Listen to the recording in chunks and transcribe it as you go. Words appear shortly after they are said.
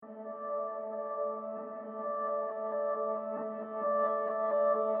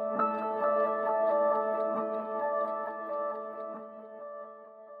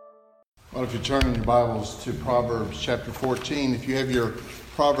Well, if you turn in your Bibles to Proverbs chapter 14, if you have your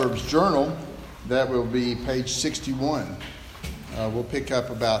Proverbs journal, that will be page 61. We'll pick up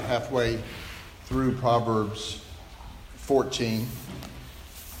about halfway through Proverbs 14.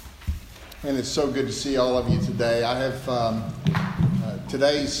 And it's so good to see all of you today. I have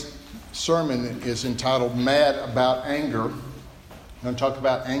today's sermon is entitled Mad About Anger. I'm going to talk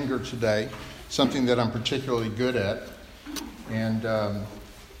about anger today, something that I'm particularly good at. And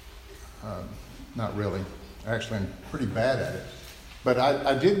not really. Actually, I'm pretty bad at it. But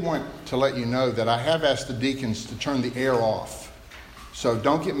I did want to let you know that I have asked the deacons to turn the air off. So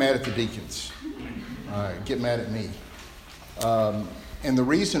don't get mad at the deacons. Get mad at me. And the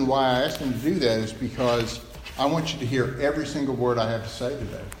reason why I asked them to do that is because I want you to hear every single word I have to say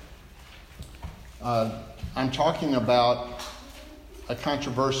today. I'm talking about a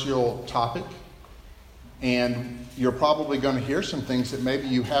controversial topic. And you're probably going to hear some things that maybe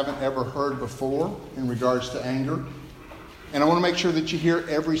you haven't ever heard before in regards to anger. And I want to make sure that you hear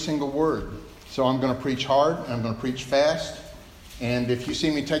every single word. So I'm going to preach hard, and I'm going to preach fast. And if you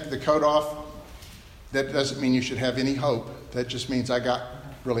see me take the coat off, that doesn't mean you should have any hope. That just means I got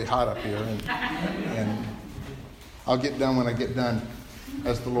really hot up here. And I'll get done when I get done,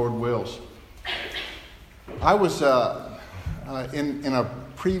 as the Lord wills. I was in a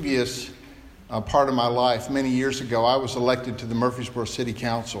previous part of my life, many years ago, I was elected to the Murfreesboro City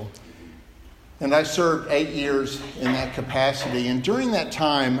Council. And I served 8 years in that capacity. And during that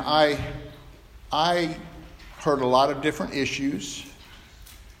time, I heard a lot of different issues.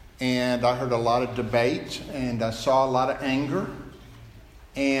 And I heard a lot of debate. And I saw a lot of anger.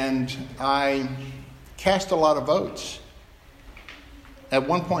 And I cast a lot of votes. At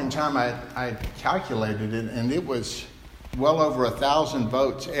one point in time, I calculated it, and it was well over 1,000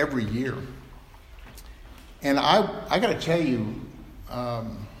 votes every year. And I got to tell you,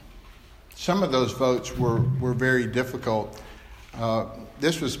 some of those votes were very difficult.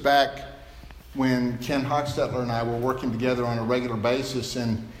 This was back when Ken Hochstetler and I were working together on a regular basis.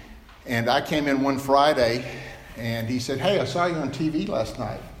 And I came in one Friday, and he said, "Hey, I saw you on TV last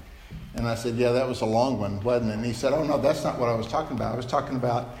night." And I said, "Yeah, that was a long one, wasn't it?" And he said, "Oh, no, that's not what I was talking about. I was talking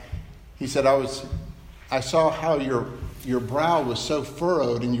about," he said, I saw how your brow was so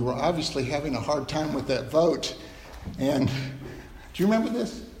furrowed, and you were obviously having a hard time with that vote. And do you remember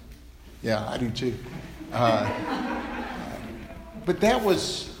this? Yeah, I do too. But that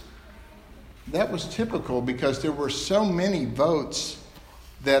was typical because there were so many votes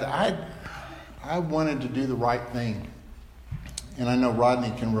that I wanted to do the right thing. And I know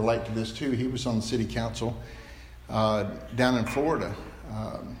Rodney can relate to this too. He was on the city council down in Florida.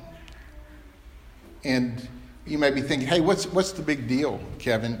 And you may be thinking, "Hey, what's the big deal,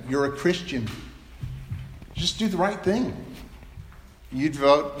 Kevin? You're a Christian. Just do the right thing. You've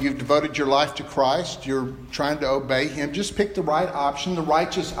devoted your life to Christ. You're trying to obey Him. Just pick the right option, the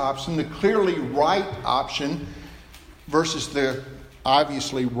righteous option, the clearly right option versus the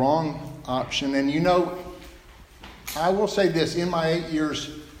obviously wrong option." And you know, I will say this, in my 8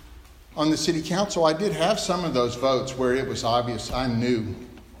 years on the city council, I did have some of those votes where it was obvious I knew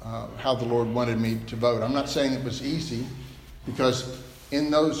how the Lord wanted me to vote. I'm not saying it was easy, because in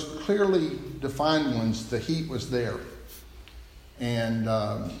those clearly defined ones, the heat was there. And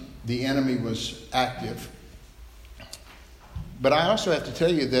the enemy was active. But I also have to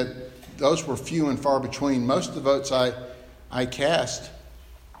tell you that those were few and far between. Most of the votes I cast,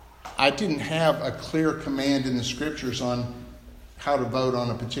 I didn't have a clear command in the scriptures on how to vote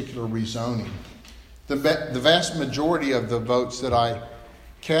on a particular rezoning. The vast majority of the votes that I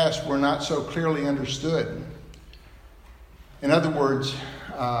cast were not so clearly understood. In other words,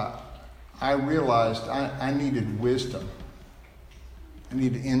 I realized I needed wisdom. I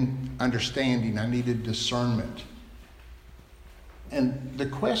needed understanding. I needed discernment. And the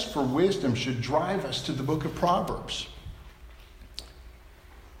quest for wisdom should drive us to the book of Proverbs.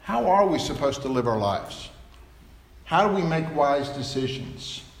 How are we supposed to live our lives? How do we make wise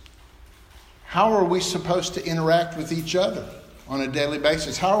decisions? How are we supposed to interact with each other on a daily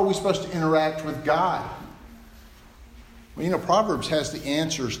basis? How are we supposed to interact with God? Well, you know, Proverbs has the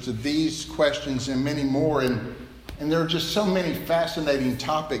answers to these questions and many more. And there are just so many fascinating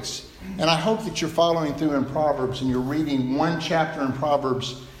topics. And I hope that you're following through in Proverbs and you're reading one chapter in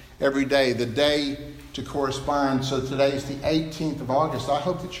Proverbs every day, the day to correspond. So today is the 18th of August. I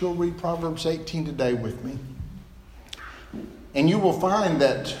hope that you'll read Proverbs 18 today with me. And you will find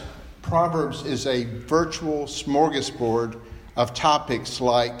that Proverbs is a virtual smorgasbord of topics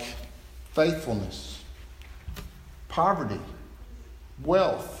like faithfulness, poverty,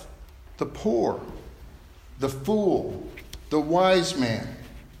 wealth, the poor, the fool, the wise man,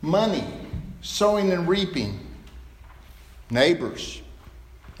 money, sowing and reaping, neighbors,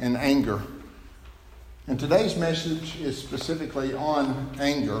 and anger. And today's message is specifically on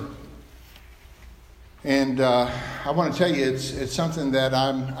anger. And I want to tell you, it's something that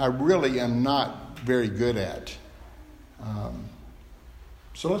I really am not very good at.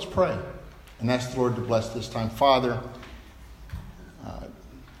 So let's pray and ask the Lord to bless this time. Father,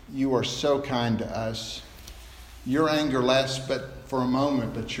 you are so kind to us. Your anger lasts but for a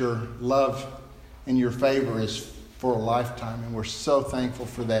moment, but your love and your favor is for a lifetime, and we're so thankful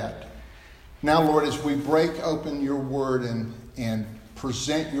for that. Now, Lord, as we break open your word and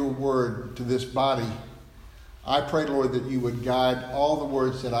present your word to this body, I pray, Lord, that you would guide all the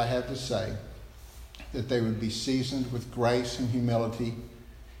words that I have to say, that they would be seasoned with grace and humility,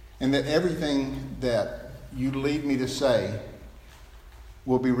 and that everything that you lead me to say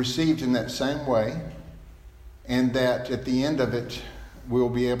will be received in that same way, and that at the end of it, we'll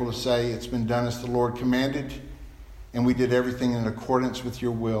be able to say it's been done as the Lord commanded, and we did everything in accordance with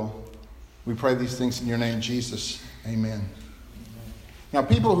your will. We pray these things in your name, Jesus. Amen. Now,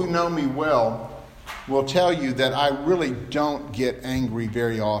 people who know me well will tell you that I really don't get angry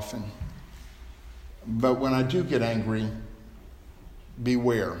very often. But when I do get angry,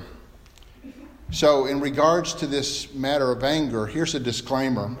 beware. So in regards to this matter of anger, here's a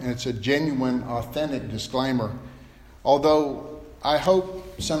disclaimer, and it's a genuine, authentic disclaimer. Although I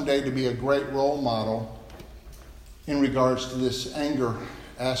hope someday to be a great role model in regards to this anger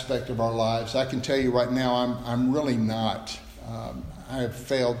aspect of our lives, I can tell you right now I'm really not. I have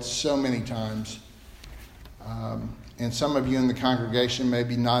failed so many times. And some of you in the congregation may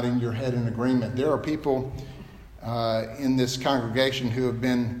be nodding your head in agreement. There are people in this congregation who have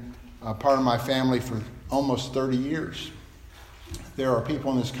been part of my family for almost 30 years. There are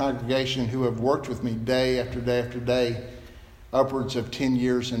people in this congregation who have worked with me day after day after day, upwards of 10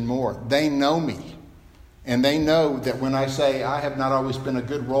 years and more. They know me. And they know that when I say I have not always been a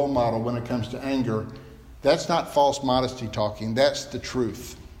good role model when it comes to anger, that's not false modesty talking. That's the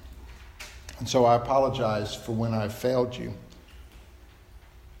truth. And so I apologize for when I've failed you.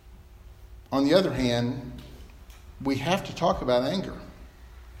 On the other hand, we have to talk about anger.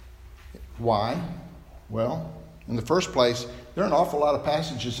 Why? Well, in the first place, there are an awful lot of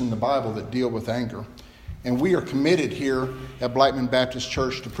passages in the Bible that deal with anger. And we are committed here at Blackman Baptist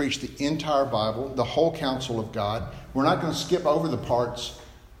Church to preach the entire Bible, the whole counsel of God. We're not going to skip over the parts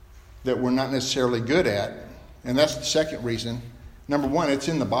that we're not necessarily good at. And that's the second reason. Number one, it's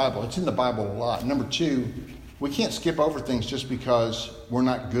in the Bible. It's in the Bible a lot. Number two, we can't skip over things just because we're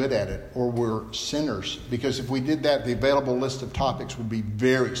not good at it or we're sinners. Because if we did that, the available list of topics would be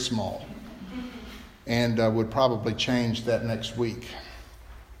very small and would probably change that next week.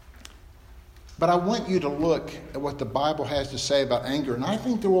 But I want you to look at what the Bible has to say about anger. And I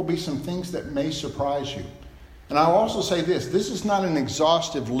think there will be some things that may surprise you. And I'll also say this. This is not an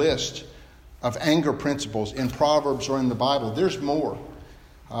exhaustive list of anger principles in Proverbs or in the Bible. There's more.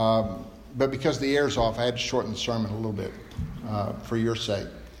 But because the air's off, I had to shorten the sermon a little bit for your sake.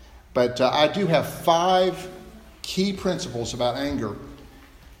 But I do have 5 key principles about anger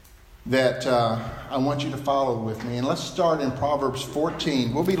that I want you to follow with me. And let's start in Proverbs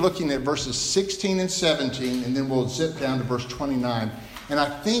 14. We'll be looking at verses 16 and 17, and then we'll zip down to verse 29. And I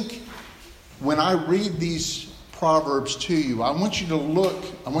think when I read these Proverbs to you, I want you to look,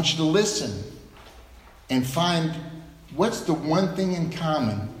 I want you to listen and find what's the one thing in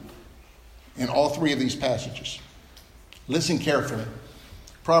common in all 3 of these passages. Listen carefully.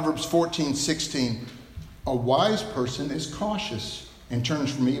 Proverbs 14:16. A wise person is cautious and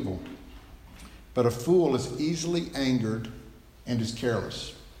turns from evil, but a fool is easily angered and is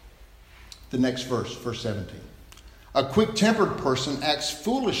careless. The next verse, verse 17. A quick-tempered person acts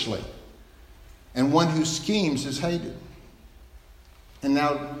foolishly, and one who schemes is hated. And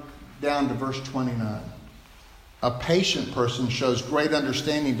now down to verse 29. A patient person shows great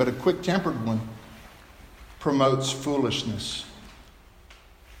understanding, but a quick-tempered one promotes foolishness.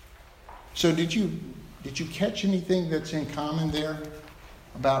 So did you catch anything that's in common there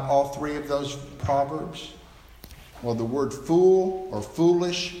about all 3 of those proverbs? Well, the word fool or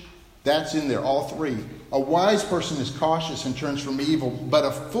foolish, that's in there, all 3. A wise person is cautious and turns from evil, but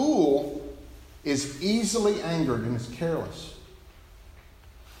a fool is easily angered and is careless.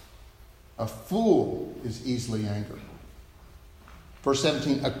 A fool is easily angered. Verse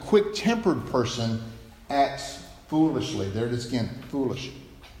 17, a quick-tempered person acts foolishly. There it is again, foolish.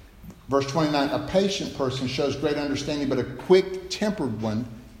 Verse 29, a patient person shows great understanding, but a quick-tempered one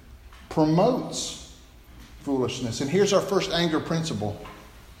promotes foolishness. And here's our first anger principle.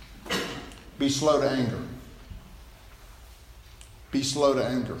 Be slow to anger. Be slow to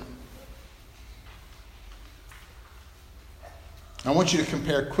anger. I want you to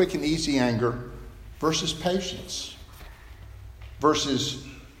compare quick and easy anger versus patience versus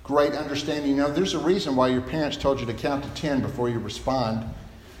great understanding. There's a reason why your parents told you to count to 10 before you respond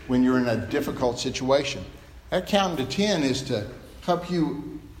when you're in a difficult situation. That counting to 10 is to help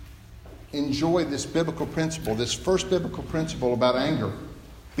you enjoy this biblical principle, this first biblical principle about anger.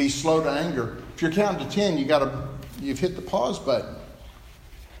 Be slow to anger. If you're counting to 10, you've hit the pause button.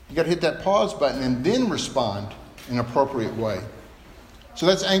 You got to hit that pause button and then respond in an appropriate way. So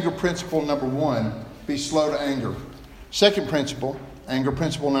that's anger principle number 1. Be slow to anger. Second principle, anger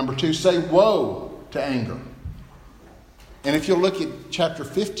principle number 2, say woe to anger. And if you'll look at chapter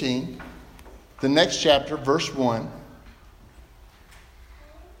 15, the next chapter, verse 1,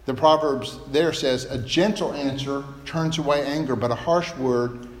 the Proverbs there says, a gentle answer turns away anger, but a harsh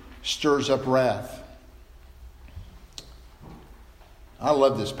word stirs up wrath. I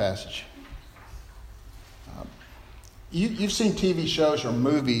love this passage. You've seen TV shows or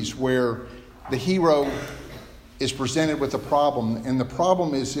movies where the hero is presented with a problem, and the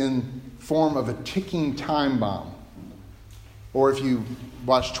problem is in form of a ticking time bomb. Or if you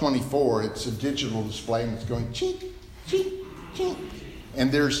watch 24, it's a digital display and it's going cheep, cheep, cheep.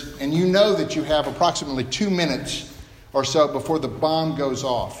 And you know that you have approximately 2 minutes or so before the bomb goes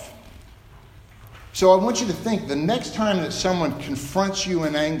off. So I want you to think, the next time that someone confronts you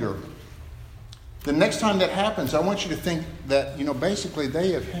in anger, the next time that happens, I want you to think that, basically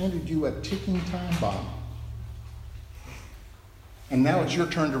they have handed you a ticking time bomb. And now it's your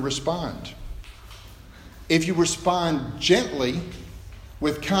turn to respond. If you respond gently,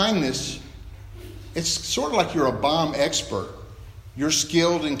 with kindness, it's sort of like you're a bomb expert. Your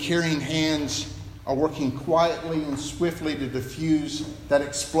skilled and caring hands are working quietly and swiftly to diffuse that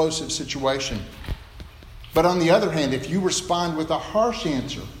explosive situation. But on the other hand, if you respond with a harsh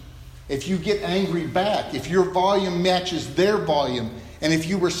answer, if you get angry back, if your volume matches their volume, and if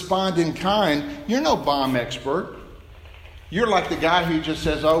you respond in kind, you're no bomb expert. You're like the guy who just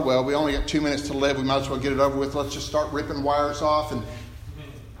says, oh, well, we only got 2 minutes to live. We might as well get it over with. Let's just start ripping wires off.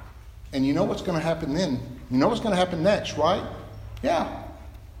 And you know what's going to happen then? You know what's going to happen next, right? Yeah.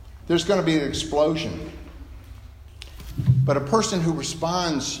 There's going to be an explosion. But a person who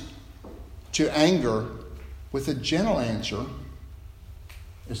responds to anger with a gentle answer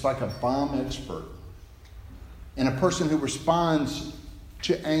is like a bomb expert. And a person who responds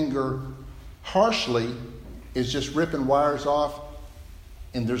to anger harshly is just ripping wires off,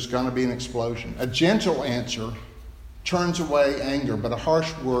 and there's going to be an explosion. A gentle answer turns away anger, but a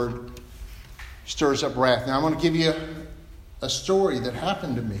harsh word stirs up wrath. Now, I'm going to give you a story that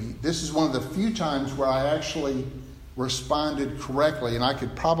happened to me. This is one of the few times where I actually responded correctly, and I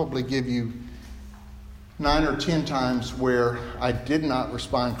could probably give you 9 or 10 times where I did not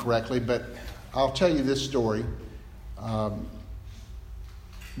respond correctly, but I'll tell you this story. Rhonda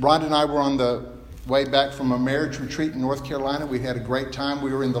and I were on the way back from a marriage retreat in North Carolina. We had a great time.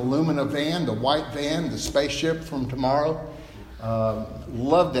 We were in the Lumina van, the white van, the spaceship from tomorrow.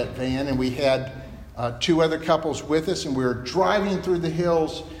 Loved that van, and we had 2 other couples with us, and we were driving through the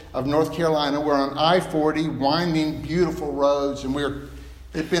hills of North Carolina. We're on I-40, winding, beautiful roads, and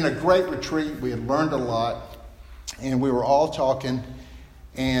it'd been a great retreat. We had learned a lot, and we were all talking.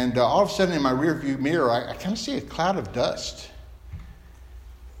 And all of a sudden, in my rearview mirror, I kind of see a cloud of dust.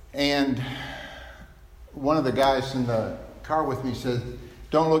 And one of the guys in the car with me said,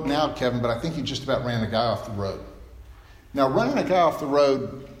 "Don't look now, Kevin, but I think you just about ran a guy off the road." Now, running a guy off the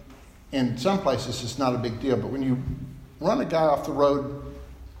road, in some places, it's not a big deal. But when you run a guy off the road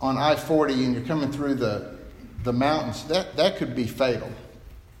on I-40 and you're coming through the mountains, that could be fatal.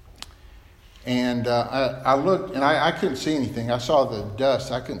 And I looked, and I couldn't see anything. I saw the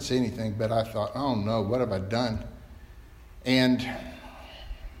dust. I couldn't see anything, but I thought, oh, no, what have I done? And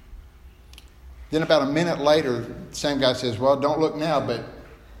then about a minute later, the same guy says, well, don't look now, but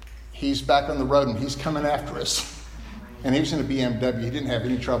he's back on the road, and he's coming after us. And he was in a BMW. He didn't have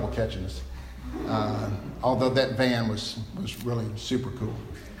any trouble catching us, although that van was really super cool.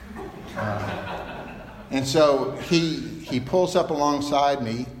 And so he pulls up alongside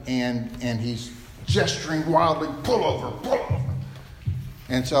me, and he's gesturing wildly, pull over, pull over.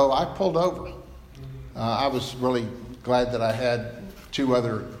 And so I pulled over. I was really glad that I had 2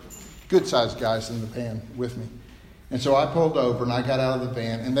 other good-sized guys in the van with me. And so I pulled over, and I got out of the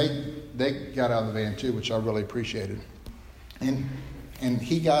van, and they got out of the van too, which I really appreciated. And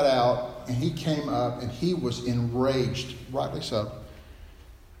he got out, and he came up, and he was enraged, rightly so.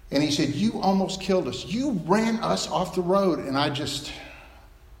 And he said, "You almost killed us. You ran us off the road." And I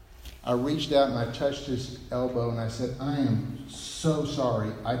reached out and I touched his elbow and I said, "I am so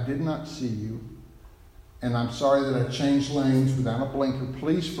sorry. I did not see you. and I'm sorry that I changed lanes without a blinker.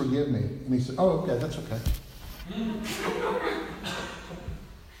 Please forgive me. And he said, oh, okay, that's okay.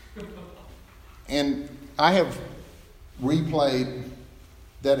 And I have replayed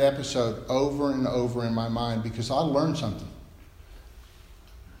that episode over and over in my mind because I learned something.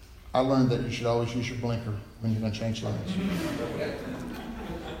 I learned that you should always use your blinker when you're going to change lanes.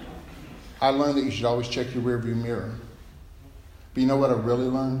 I learned that you should always check your rearview mirror. But you know what I really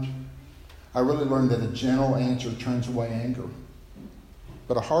learned? I really learned that a gentle answer turns away anger.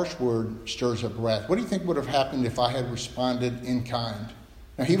 But a harsh word stirs up wrath. What do you think would have happened if I had responded in kind?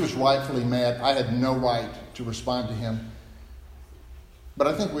 Now, he was rightfully mad. I had no right to respond to him. But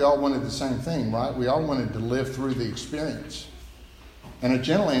I think we all wanted the same thing, right? We all wanted to live through the experience. And a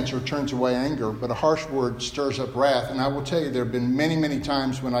gentle answer turns away anger, but a harsh word stirs up wrath. And I will tell you, there have been many, many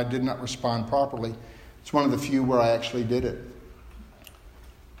times when I did not respond properly. It's one of the few where I actually did it.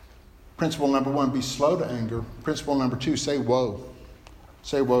 Principle number 1, be slow to anger. Principle number 2, say woe.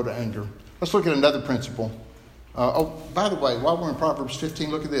 Say woe to anger. Let's look at another principle. By the way, while we're in Proverbs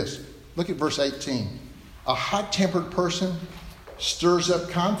 15, look at this. Look at verse 18. A hot-tempered person stirs up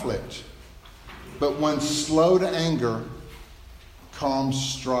conflict, but one slow to anger calms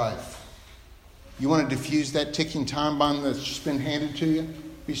strife. You want to diffuse that ticking time bomb that's just been handed to you?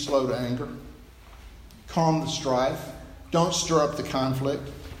 Be slow to anger. Calm the strife. Don't stir up the conflict.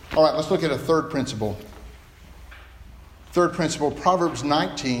 All right, let's look at a third principle. Third principle, Proverbs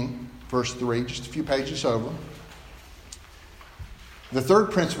 19, verse 3, just a few pages over. The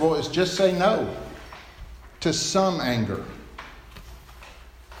third principle is just say no to some anger.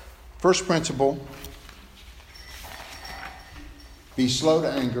 First principle, be slow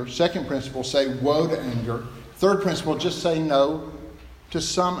to anger. Second principle, say woe to anger. Third principle, just say no to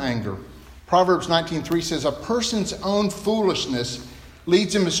some anger. Proverbs 19:3 says, a person's own foolishness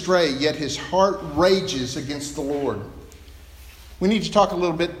leads him astray, yet his heart rages against the Lord. We need to talk a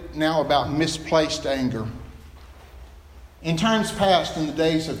little bit now about misplaced anger. In times past, in the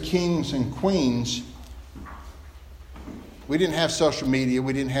days of kings and queens, we didn't have social media.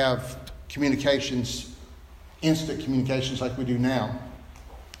 We didn't have communications, instant communications like we do now.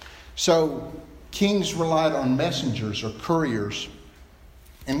 So kings relied on messengers or couriers.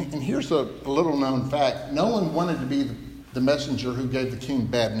 And here's a little known fact. No one wanted to be the messenger who gave the king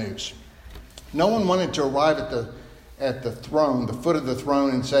bad news. No one wanted to arrive at the throne, the foot of the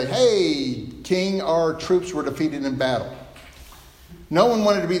throne, and say, hey, king, our troops were defeated in battle. No one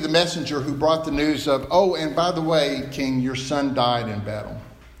wanted to be the messenger who brought the news of, oh, and by the way, king, your son died in battle.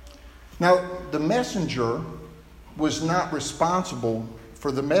 Now, the messenger was not responsible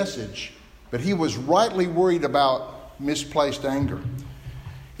for the message, but he was rightly worried about misplaced anger.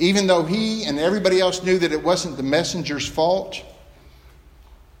 Even though he and everybody else knew that it wasn't the messenger's fault,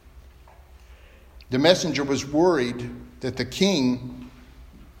 the messenger was worried that the king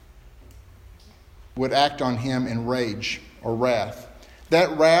would act on him in rage or wrath.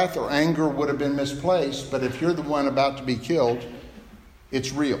 That wrath or anger would have been misplaced, but if you're the one about to be killed,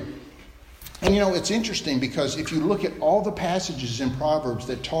 it's real. And it's interesting because if you look at all the passages in Proverbs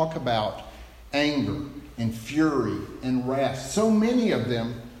that talk about anger and fury and wrath, so many of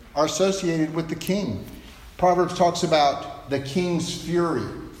them are associated with the king. Proverbs talks about the king's fury.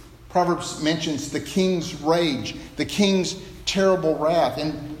 Proverbs mentions the king's rage, the king's terrible wrath.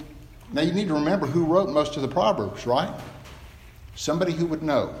 And now you need to remember who wrote most of the Proverbs, right? Somebody who would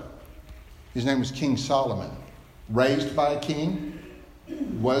know. His name was King Solomon. Raised by a king,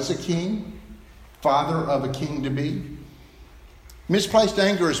 was a king, father of a king to be. Misplaced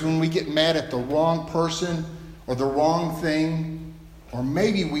anger is when we get mad at the wrong person or the wrong thing, or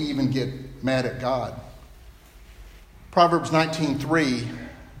maybe we even get mad at God. Proverbs 19:3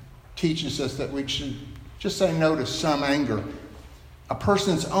 teaches us that we should just say no to some anger. A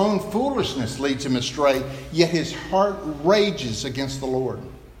person's own foolishness leads him astray, yet his heart rages against the Lord.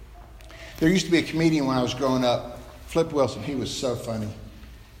 There used to be a comedian when I was growing up, Flip Wilson. He was so funny.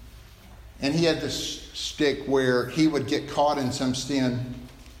 And he had this stick where he would get caught in some sin,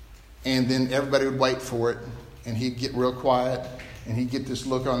 and then everybody would wait for it, and he'd get real quiet, and he'd get this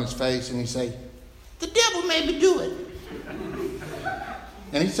look on his face, and he'd say, the devil made me do it.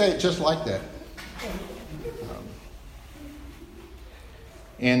 And he'd say it just like that.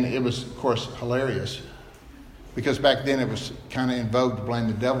 And it was, of course, hilarious. Because back then it was kind of in vogue to blame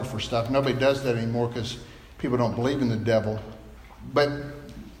the devil for stuff. Nobody does that anymore because people don't believe in the devil. But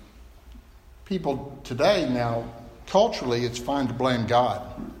people today now, culturally, it's fine to blame God.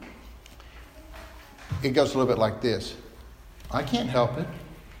 It goes a little bit like this. I can't help it.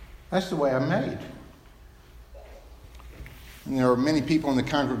 That's the way I'm made. And there are many people in the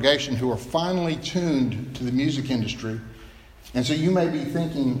congregation who are finely tuned to the music industry. And so you may be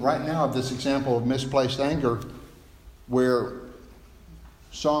thinking right now of this example of misplaced anger where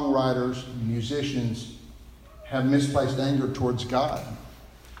songwriters, musicians have misplaced anger towards God.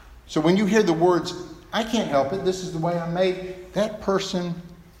 So when you hear the words, I can't help it, this is the way I'm made, that person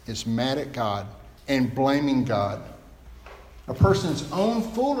is mad at God and blaming God. A person's own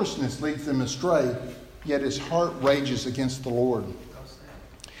foolishness leads them astray, yet his heart rages against the Lord.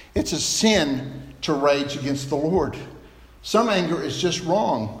 It's a sin to rage against the Lord. Some anger is just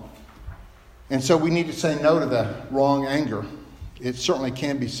wrong. And so we need to say no to that wrong anger. It certainly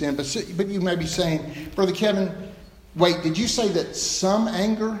can be sin. But you may be saying, Brother Kevin, wait, did you say that some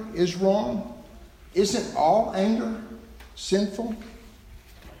anger is wrong? Isn't all anger sinful?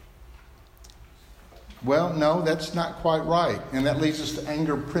 Well, no, that's not quite right. And that leads us to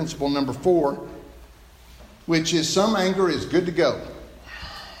anger principle number 4, which is some anger is good to go.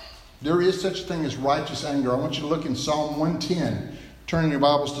 There is such a thing as righteous anger. I want you to look in Psalm 110. Turn in your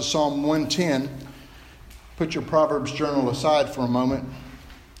Bibles to Psalm 110. Put your Proverbs journal aside for a moment.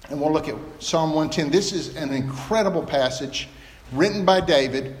 And we'll look at Psalm 110. This is an incredible passage written by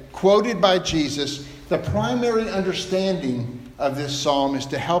David, quoted by Jesus. The primary understanding of this psalm is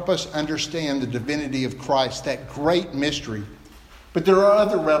to help us understand the divinity of Christ, that great mystery. But there are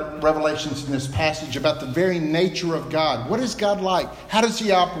other revelations in this passage about the very nature of God. What is God like? How does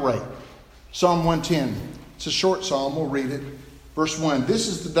he operate? Psalm 110. It's a short psalm. We'll read it. Verse 1. This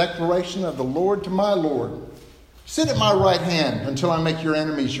is the declaration of the Lord to my Lord. Sit at my right hand until I make your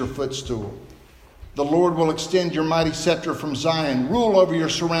enemies your footstool. The Lord will extend your mighty scepter from Zion. Rule over your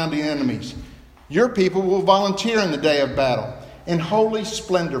surrounding enemies. Your people will volunteer in the day of battle. In holy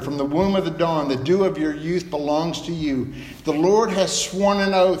splendor from the womb of the dawn, the dew of your youth belongs to you. The Lord has sworn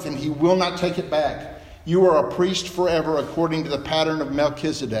an oath, and he will not take it back. You are a priest forever, according to the pattern of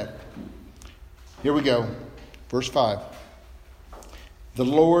Melchizedek. Here we go. Verse 5. The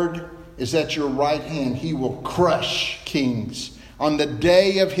Lord is at your right hand. He will crush kings on the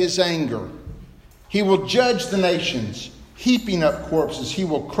day of his anger. He will judge the nations, heaping up corpses. He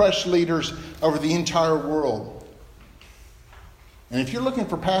will crush leaders over the entire world. And if you're looking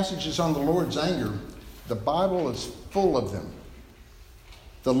for passages on the Lord's anger, the Bible is full of them.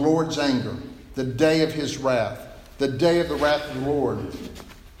 The Lord's anger, the day of his wrath, the day of the wrath of the Lord.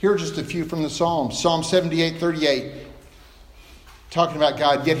 Here are just a few from the Psalms. Psalm 78:38, talking about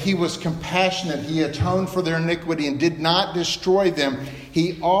God. Yet he was compassionate. He atoned for their iniquity and did not destroy them.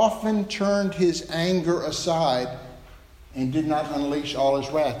 He often turned his anger aside and did not unleash all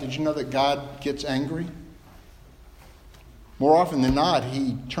his wrath. Did you know that God gets angry? More often than not,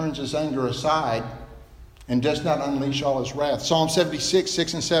 he turns his anger aside and does not unleash all his wrath. Psalm 76,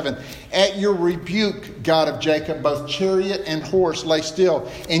 6 and 7. At your rebuke, God of Jacob, both chariot and horse lay still.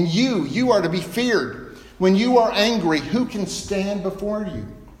 And you are to be feared. When you are angry, who can stand before you?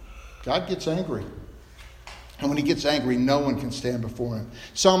 God gets angry. And when he gets angry, no one can stand before him.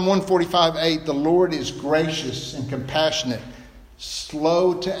 Psalm 145, 8. The Lord is gracious and compassionate,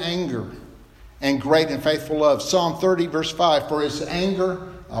 slow to anger, and great in faithful love. Psalm 30, verse 5. For his anger,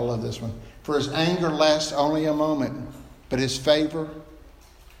 I love this one. For his anger lasts only a moment, but his favor,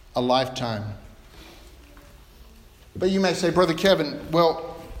 a lifetime. But you may say, Brother Kevin,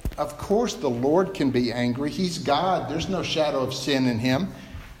 well, of course the Lord can be angry. He's God. There's no shadow of sin in him.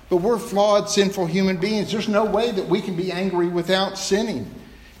 But we're flawed, sinful human beings. There's no way that we can be angry without sinning.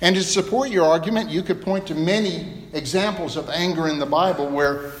 And to support your argument, you could point to many examples of anger in the Bible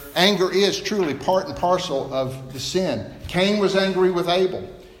where anger is truly part and parcel of the sin. Cain was angry with Abel,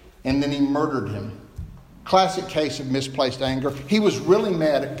 and then he murdered him. Classic case of misplaced anger. He was really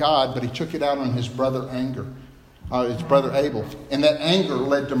mad at God, but he took it out on his brother Abel. And that anger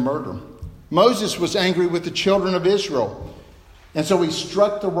led to murder. Moses was angry with the children of Israel. And so he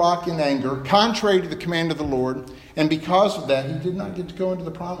struck the rock in anger, contrary to the command of the Lord. And because of that, he did not get to go into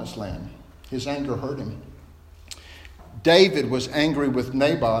the promised land. His anger hurt him. David was angry with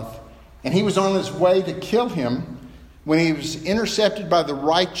Naboth, and he was on his way to kill him when he was intercepted by the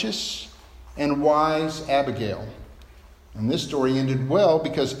righteous and wise Abigail. And this story ended well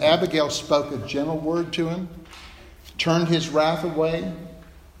because Abigail spoke a gentle word to him, turned his wrath away,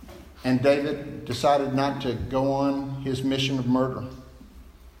 and David decided not to go on his mission of murder.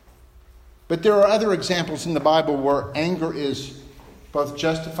 But there are other examples in the Bible where anger is both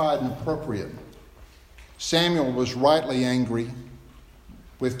justified and appropriate. Samuel was rightly angry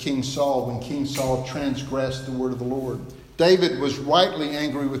with King Saul when King Saul transgressed the word of the Lord. David was rightly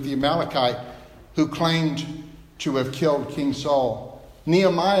angry with the Amalekite who claimed to have killed King Saul.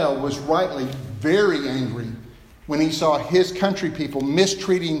 Nehemiah was rightly very angry when he saw his country people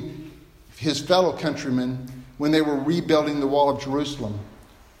mistreating his fellow countrymen when they were rebuilding the wall of Jerusalem.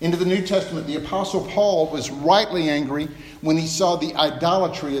 Into the New Testament, the Apostle Paul was rightly angry when he saw the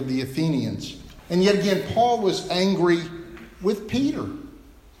idolatry of the Athenians. And yet again, Paul was angry with Peter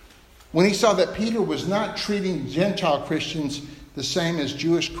when he saw that Peter was not treating Gentile Christians the same as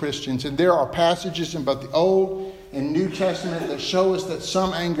Jewish Christians. And there are passages in both the Old and New Testament that show us that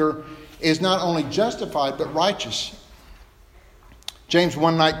some anger is not only justified but righteous. James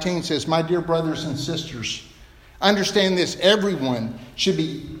 1:19 says, "My dear brothers and sisters, understand this, everyone should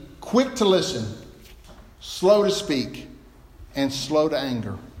be quick to listen, slow to speak, and slow to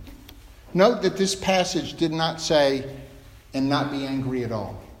anger." Note that this passage did not say, "and not be angry at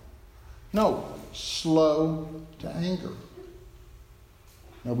all." No, slow to anger.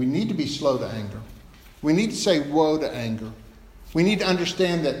 Now, we need to be slow to anger. We need to say woe to anger. We need to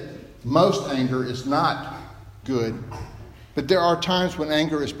understand that most anger is not good, but there are times when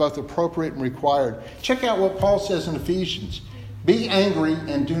anger is both appropriate and required. Check out what Paul says in Ephesians. Be angry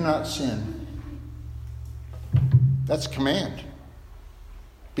and do not sin. That's a command.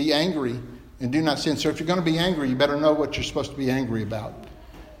 Be angry and do not sin. So if you're going to be angry, you better know what you're supposed to be angry about.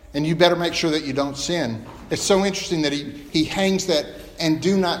 And you better make sure that you don't sin. It's so interesting that he hangs that "and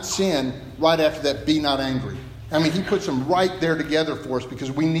do not sin" right after that "be not angry." I mean, he puts them right there together for us because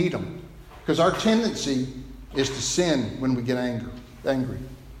we need them. Because our tendency is to sin when we get angry.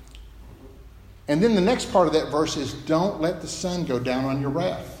 And then the next part of that verse is, "Don't let the sun go down on your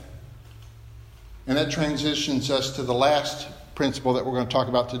wrath." And that transitions us to the last principle that we're going to talk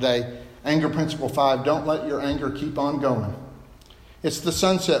about today. Anger principle 5, don't let your anger keep on going. It's the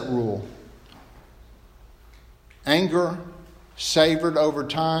sunset rule. Anger savored over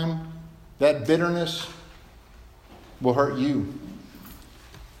time, that bitterness will hurt you.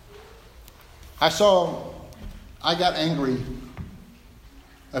 I got angry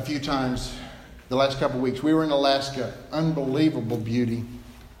a few times the last couple of weeks. We were in Alaska. Unbelievable beauty.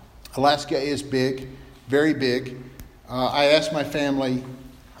 Alaska is big, very big. I asked my family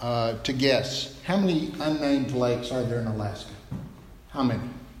to guess, how many unnamed lakes are there in Alaska? How many?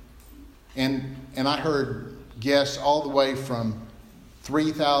 And I heard guess all the way from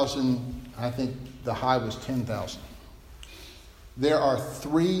 3,000, I think the high was 10,000. There are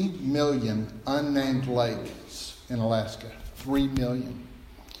 3 million unnamed lakes in Alaska. 3 million.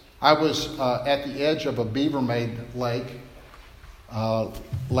 I was at the edge of a beaver-made lake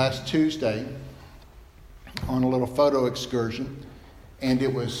last Tuesday on a little photo excursion, and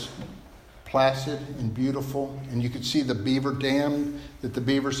it was placid and beautiful, and you could see the beaver dam that the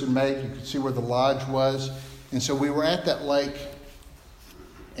beavers had made. You could see where the lodge was. And so we were at that lake,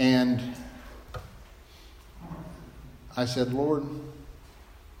 and I said, "Lord,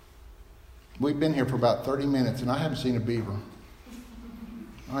 we've been here for about 30 minutes, and I haven't seen a beaver.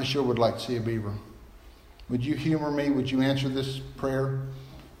 I sure would like to see a beaver. Would you humor me? Would you answer this prayer?"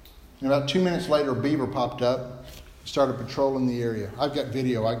 And about 2 minutes later, a beaver popped up, started patrolling the area. I've got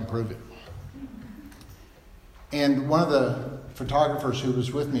video, I can prove it. And one of the photographers who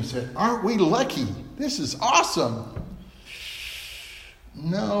was with me said, "Aren't we lucky? This is awesome."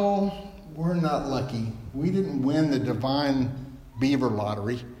 No, we're not lucky. We didn't win the divine beaver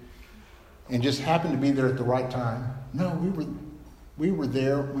lottery and just happened to be there at the right time. No, we were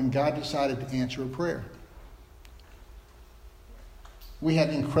there when God decided to answer a prayer. We had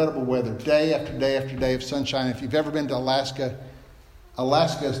incredible weather, day after day after day of sunshine. If you've ever been to Alaska,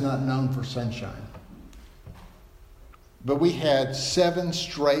 Alaska is not known for sunshine. But we had 7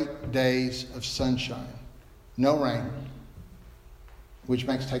 straight days of sunshine. No rain. Which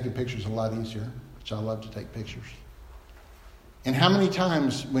makes taking pictures a lot easier. Which I love to take pictures. And how many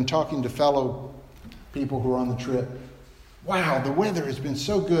times when talking to fellow people who are on the trip, "Wow, the weather has been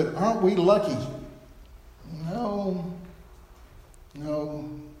so good. Aren't we lucky?" No,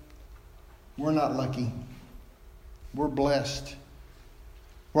 we're not lucky. We're blessed.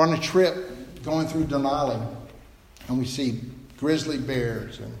 We're on a trip going through Denali, and we see grizzly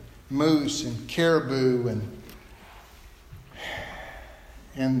bears and moose and caribou,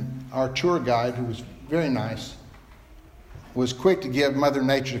 and our tour guide, who was very nice, was quick to give Mother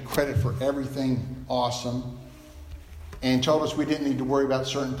Nature credit for everything awesome, and told us we didn't need to worry about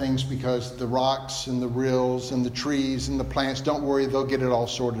certain things because the rocks and the rills and the trees and the plants, don't worry, they'll get it all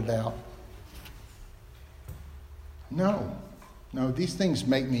sorted out. No, these things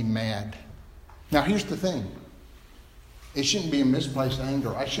make me mad. Now, here's the thing. It shouldn't be a misplaced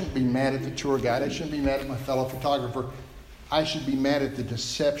anger. I shouldn't be mad at the tour guide. I shouldn't be mad at my fellow photographer. I should be mad at the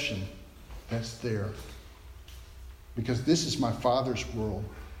deception that's there. Because this is my Father's world.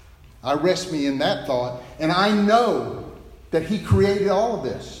 I rest me in that thought. And I know that He created all of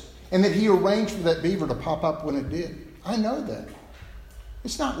this. And that He arranged for that beaver to pop up when it did. I know that.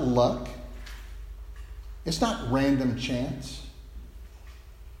 It's not luck. It's not random chance.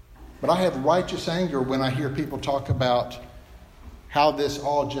 But I have righteous anger when I hear people talk about how this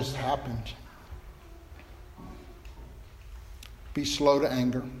all just happened. Be slow to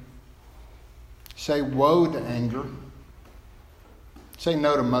anger. Say woe to anger. Say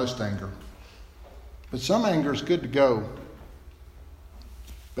no to most anger. But some anger is good to go.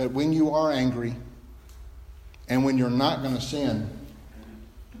 But when you are angry, and when you're not going to sin,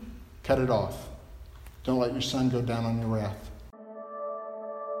 cut it off. Don't let your sun go down on your wrath.